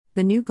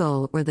The new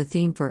goal or the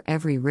theme for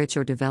every rich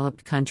or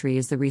developed country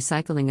is the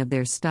recycling of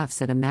their stuffs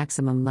at a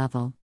maximum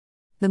level.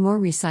 The more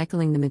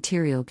recycling the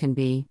material can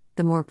be,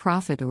 the more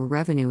profit or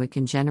revenue it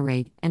can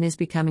generate, and is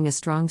becoming a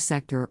strong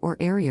sector or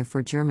area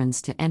for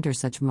Germans to enter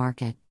such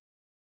market.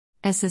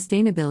 As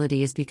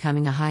sustainability is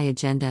becoming a high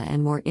agenda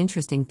and more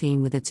interesting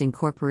theme with its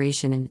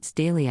incorporation in its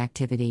daily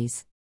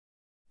activities.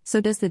 So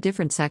does the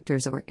different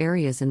sectors or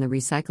areas in the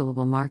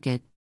recyclable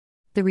market.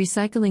 The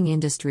recycling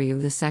industry or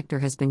the sector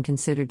has been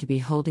considered to be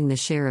holding the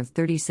share of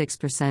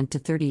 36% to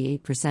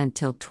 38%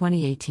 till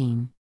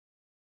 2018.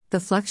 The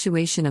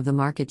fluctuation of the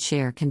market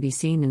share can be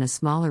seen in a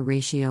smaller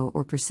ratio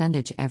or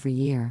percentage every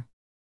year.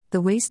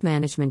 The waste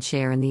management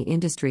share in the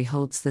industry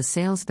holds the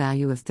sales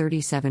value of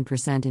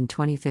 37% in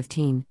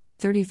 2015,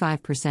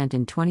 35%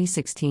 in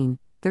 2016,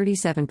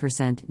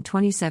 37% in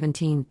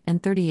 2017,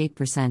 and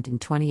 38% in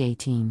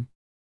 2018.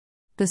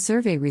 The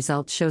survey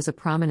result shows a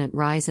prominent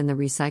rise in the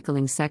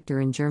recycling sector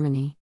in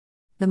Germany.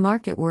 The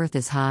market worth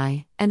is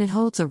high, and it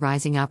holds a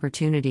rising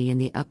opportunity in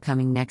the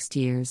upcoming next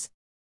years.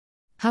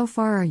 How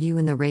far are you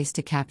in the race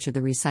to capture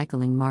the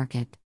recycling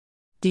market?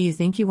 Do you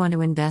think you want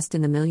to invest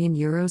in the €1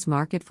 million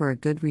market for a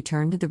good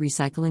return to the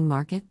recycling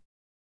market?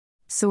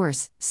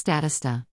 Source: Statista.